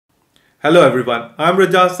Hello everyone, I'm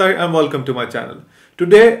Rajasai and welcome to my channel.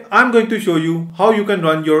 Today I'm going to show you how you can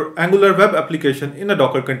run your Angular web application in a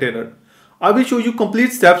Docker container. I will show you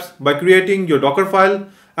complete steps by creating your Dockerfile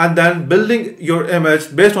and then building your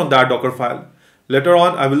image based on that Dockerfile. Later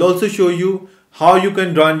on I will also show you how you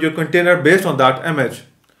can run your container based on that image.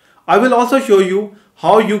 I will also show you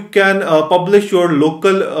how you can publish your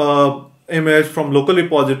local image from local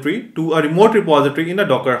repository to a remote repository in a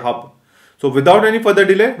Docker Hub. So without any further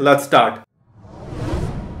delay, let's start.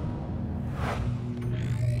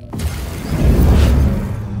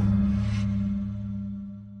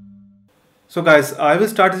 So guys, I will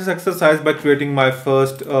start this exercise by creating my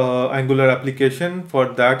first Angular application. For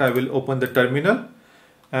that, I will open the terminal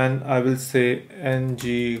and I will say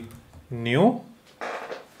ng-new.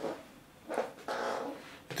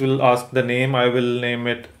 It will ask the name. I will name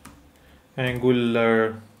it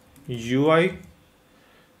Angular UI.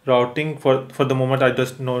 Routing, for the moment I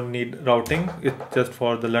just don't need routing, it's just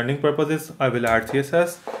for the learning purposes. I will add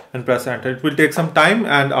CSS and press enter. It will take some time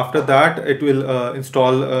and after that it will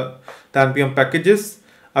install the npm packages.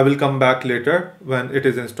 I will come back later when it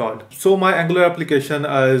is installed. So my Angular application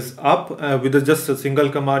is up with just a single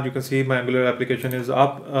command. You can see my Angular application is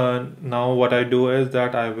up. Now what I do is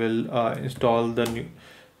that I will install the new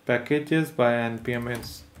packages by npm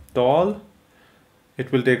install.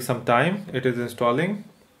 It will take some time. It is installing.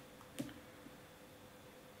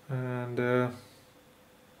 And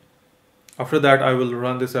after that I will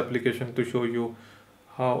run this application to show you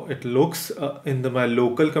how it looks in my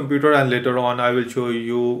local computer, and later on I will show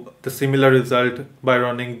you the similar result by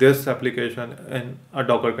running this application in a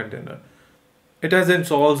Docker container. It has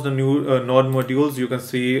installed the new node modules. You can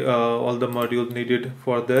see all the modules needed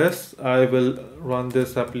for this. I will run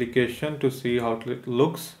this application to see how it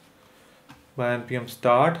looks by npm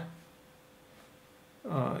start.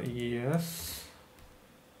 Yes.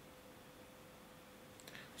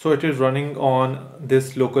 So it is running on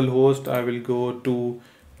this local host. I will go to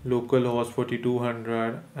localhost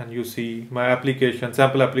 4200 and you see my application,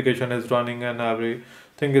 sample application is running and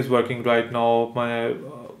everything is working right now.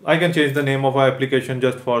 I can change the name of my application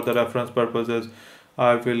just for the reference purposes.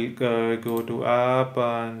 I will go to app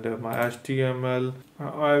and my HTML.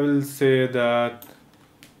 I will say that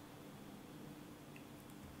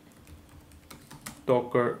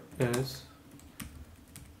Docker is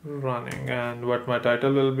running, and what my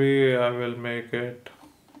title will be, I will make it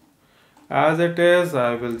as it is.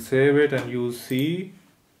 I will save it and you see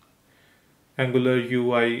Angular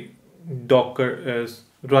UI Docker is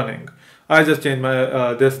running. I just changed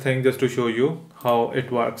my this thing just to show you how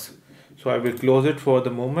it works. So I will close it for the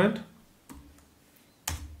moment.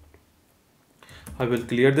 I will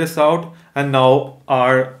clear this out and now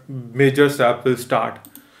our major step will start.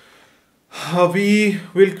 We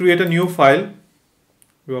will create a new file.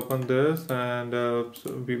 We open this and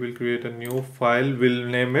so we will create a new file. We'll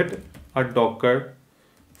name it a Docker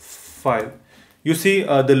file. You see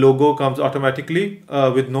the logo comes automatically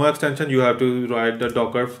with no extension. You have to write the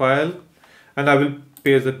Docker file, and I will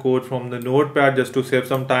paste the code from the notepad just to save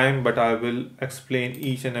some time, but I will explain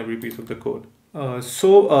each and every piece of the code.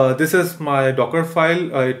 This is my Docker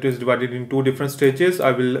file. It is divided in two different stages.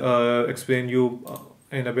 I will explain you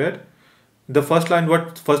in a bit. The first line,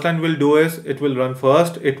 what first line will do is it will run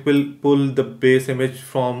first. It will pull the base image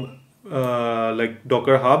from like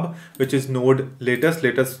Docker Hub, which is node latest.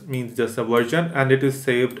 Latest means just a version, and it is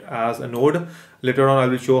saved as a node. Later on I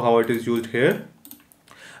will show how it is used here.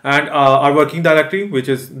 And our working directory, which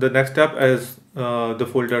is the next step, is the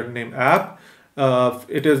folder name app.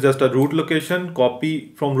 It is just a root location.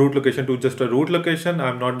 Copy from root location to just a root location.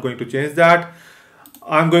 I'm not going to change that.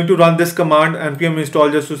 I'm going to run this command npm install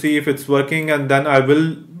just to see if it's working, and then I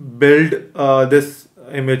will build this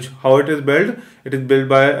image. How it is built? It is built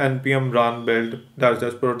by npm run build. That's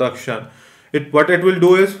just production. What it will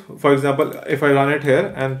do is, for example, if I run it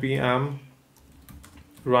here, npm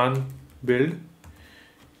run build,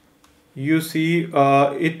 you see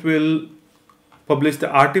it will publish the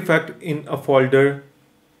artifact in a folder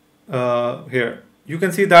here. You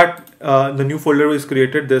can see that the new folder is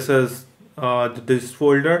created. This is this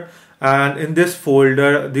folder, and in this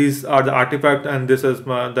folder these are the artifact, and this is the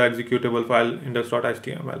executable file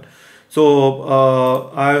index.html. So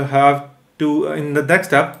I have to, in the next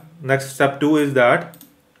step 2 is that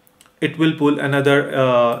it will pull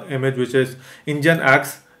another image which is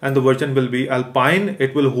nginx, and the version will be alpine.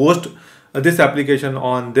 It will host this application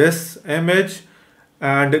on this image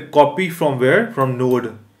and copy from where? From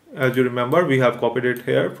node. As you remember, we have copied it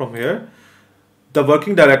here from here. The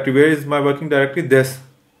working directory, where is my working directory? This.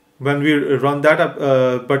 When we run that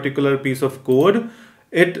particular piece of code,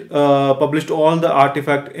 it published all the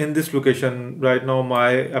artifact in this location. Right now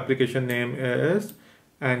my application name is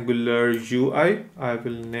Angular UI. I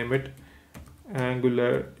will name it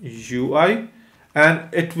Angular UI,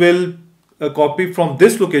 and it will copy from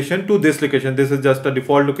this location to this location. This is just a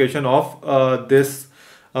default location of this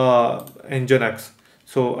nginx.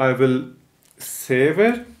 So I will save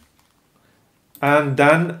it, and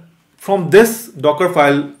then from this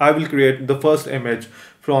Dockerfile I will create the first image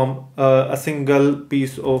from a single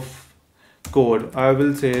piece of code. I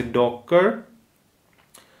will say Docker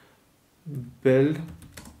build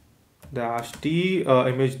 -t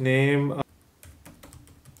image name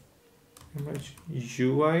image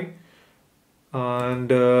UI, and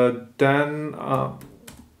then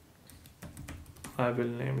I will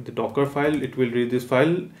name the Dockerfile. It will read this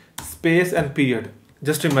file, space and period.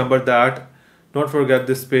 Just remember that. Don't forget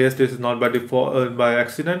this space. This is not by default, by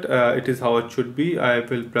accident. It is how it should be. I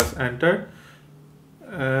will press enter,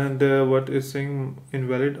 and what is saying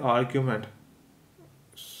invalid argument?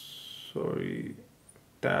 Sorry,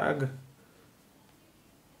 tag.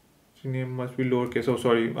 Name must be lowercase. Oh,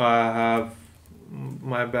 sorry. I have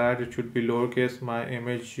my bad. It should be lowercase. My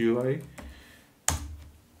image UI.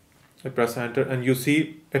 I press enter, and you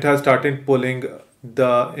see it has started pulling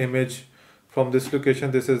the image from this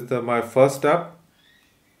location. This is my first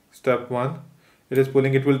step 1. It is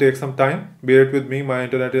pulling. It will take some time. Bear it with me. My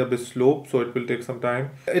internet is a bit slow, so it will take some time.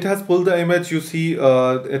 It has pulled the image. You see,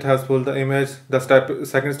 it has pulled the image. The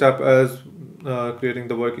second step is creating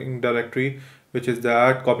the working directory, which is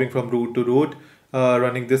that copying from root to root,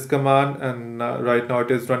 running this command, and right now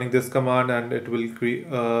it is running this command, and it will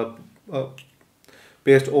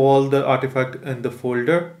paste all the artifact in the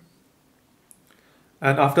folder,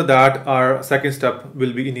 and after that our second step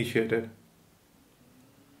will be initiated.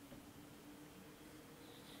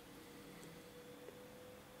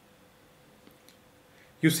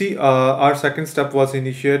 You see, our second step was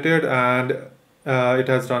initiated, and it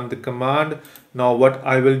has run the command. Now what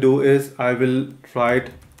I will do is I will write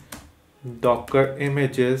Docker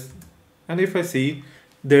images, and if I see,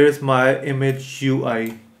 there is my image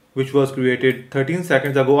UI, which was created 13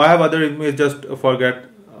 seconds ago. I have other images, just forget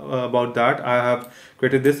about that. I have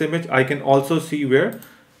created this image. I can also see where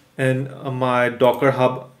in my Docker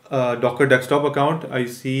Hub Docker desktop account. I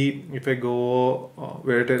see, if I go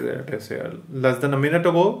where it is here, less than a minute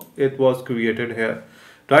ago it was created here.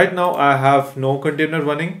 Right now I have no container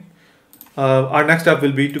running. Our next step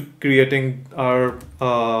will be to creating our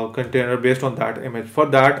container based on that image. For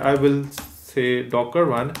that I will say Docker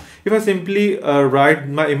run. If I simply write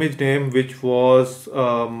my image name, which was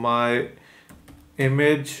my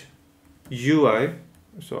image UI,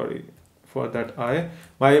 sorry for that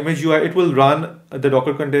my image UI, it will run the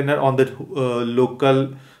Docker container on the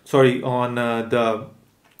on the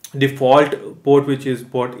default port, which is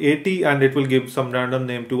port 80, and it will give some random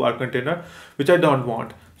name to our container, which I don't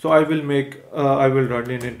want. So I will make I will run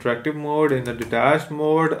in interactive mode. In the detached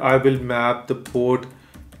mode, I will map the port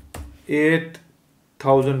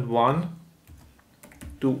 8001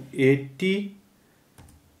 to 80,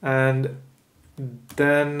 and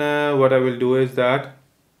then what I will do is that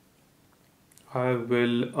I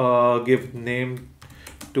will give name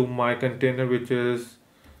to my container, which is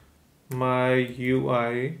my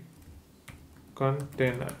UI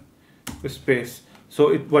container space.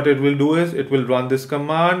 So what it will do is it will run this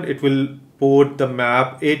command. It will port the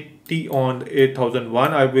map 80 on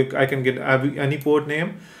 8001. I can get any port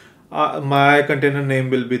name. My container name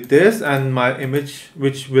will be this, and my image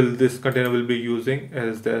which this container will be using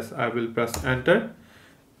is this. I will press enter,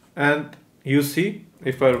 and you see,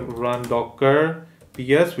 if I run docker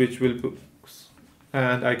ps, which will,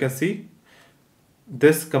 and I can see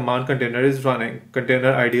this command container is running.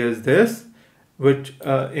 Container ID is this, which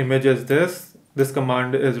image is this. This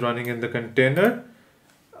command is running in the container.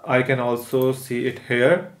 I can also see it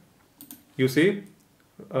here. You see,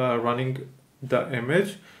 running the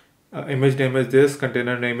image. Image name is this,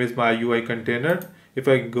 container name is my UI container. If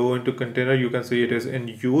I go into container, you can see it is in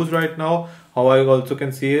use right now. How I also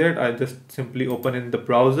can see it, I just simply open in the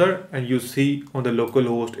browser, and you see on the local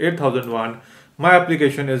host 8001, my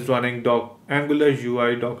application is running. Angular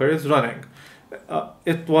UI Docker is running.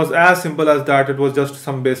 It was as simple as that. It was just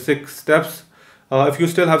some basic steps. If you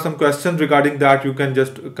still have some questions regarding that, you can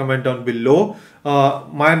just comment down below.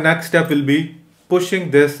 My next step will be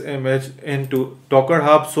pushing this image into Docker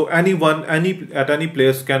Hub, so anyone at any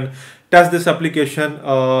place can test this application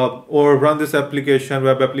or run this application,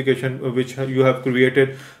 web application which you have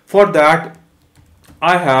created. For that,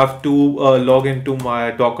 I have to log into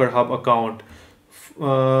my Docker Hub account.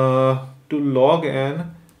 To log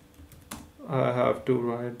in, I have to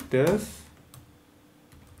write this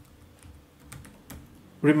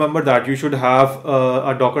remember that you should have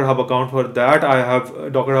a Docker Hub account. For that, I have a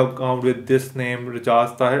Docker Hub account with this name,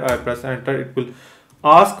 Rajaz Tahir. I press enter. It will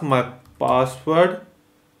ask my password.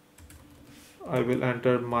 I will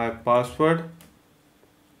enter my password.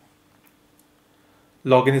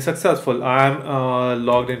 Login is successful. I am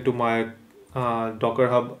logged into my Docker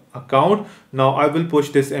Hub account. Now I will push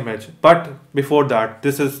this image. But before that,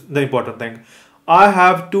 this is the important thing. I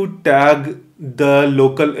have to tag the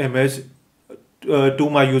local image to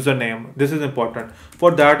my username. This is important.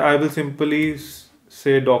 For that, I will simply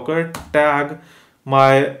say Docker tag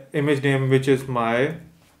my image name, which is my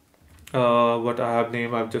what I have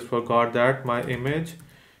named. I've just forgot that. My image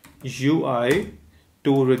UI to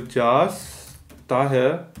Rajaz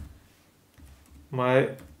Tahir. My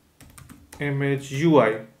image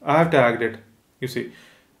UI. I have tagged it. You see.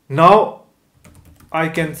 Now I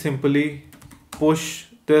can simply push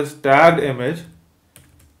this tagged image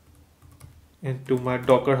into my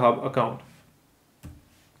Docker Hub account.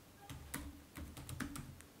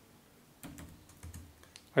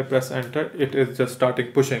 I press enter. It is just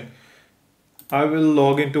starting pushing. I will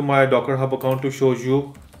log into my Docker Hub account to show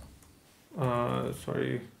you.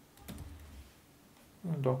 Sorry.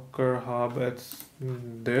 Docker Hub, it's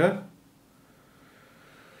there.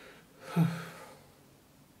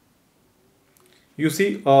 You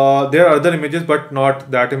see, there are other images, but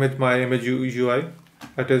not that image, my image UI.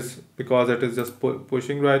 That is because it is just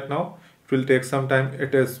pushing right now. It will take some time.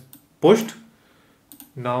 It is pushed.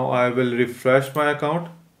 Now I will refresh my account.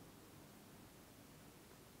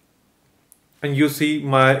 And you see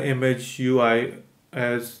my image UI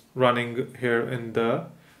as running here in the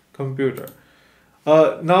computer.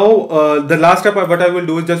 The last step what I will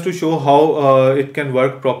do is just to show how it can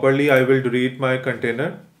work properly. I will delete my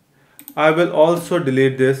container. I will also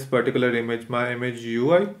delete this particular image, my image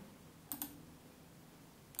UI.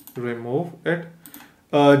 Remove it.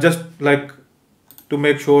 Just like to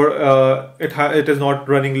make sure it is not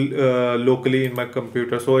running locally in my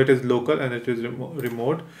computer. So it is local and it is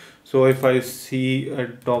remote. So if I see a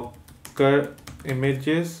Docker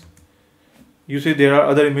images, you see there are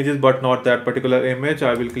other images but not that particular image.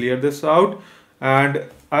 I will clear this out and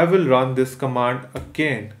I will run this command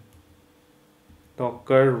again.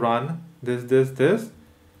 Docker run this,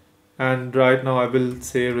 and right now I will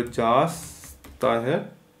say Rajaz Tahir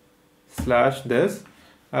 / this.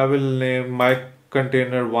 I will name my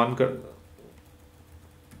container 1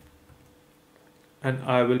 and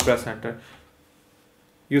I will press enter.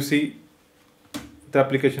 You see the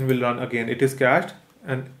application will run again. It is cached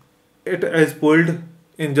and it is pulled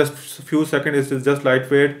in just a few seconds. It is just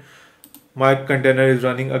lightweight. My container is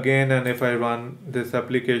running again, and if I run this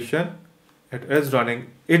application, it is running.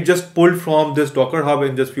 It just pulled from this Docker Hub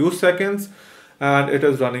in just few seconds and it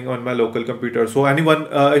is running on my local computer. So anyone,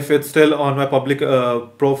 if it's still on my public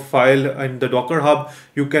profile in the Docker Hub,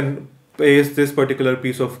 you can paste this particular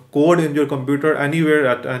piece of code in your computer anywhere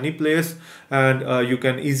at any place, and you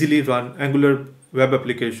can easily run Angular web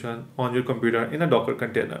application on your computer in a Docker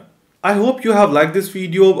container. I hope you have liked this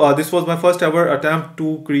video. This was my first ever attempt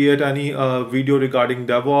to create any video regarding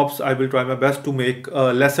DevOps. I will try my best to make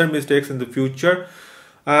lesser mistakes in the future,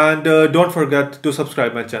 and don't forget to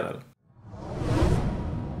subscribe my channel.